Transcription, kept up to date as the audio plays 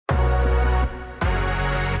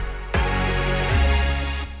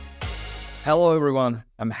Hello everyone,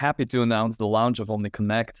 I'm happy to announce the launch of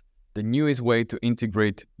Omniconnect, the newest way to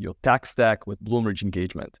integrate your tech stack with Bloomreach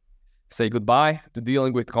engagement. Say goodbye to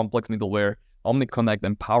dealing with complex middleware. Omniconnect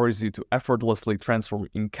empowers you to effortlessly transform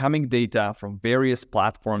incoming data from various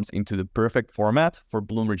platforms into the perfect format for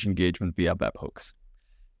Bloomreach engagement via webhooks.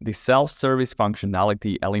 The self-service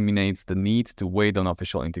functionality eliminates the need to wait on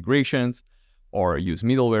official integrations or use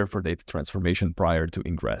middleware for data transformation prior to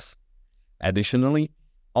ingress. Additionally,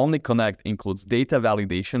 Omniconnect includes data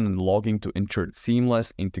validation and logging to ensure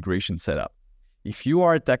seamless integration setup. If you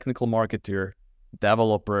are a technical marketer,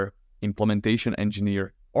 developer, implementation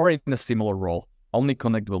engineer, or in a similar role,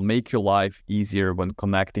 Omniconnect will make your life easier when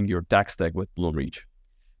connecting your tech stack with Bloomreach.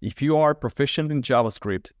 If you are proficient in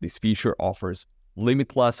JavaScript, this feature offers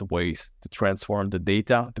limitless ways to transform the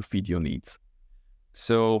data to fit your needs.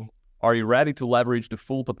 So, are you ready to leverage the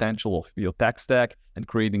full potential of your tech stack and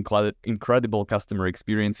create incredible customer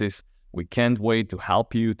experiences? We can't wait to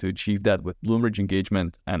help you to achieve that with Bloomreach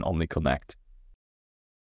engagement and Omniconnect.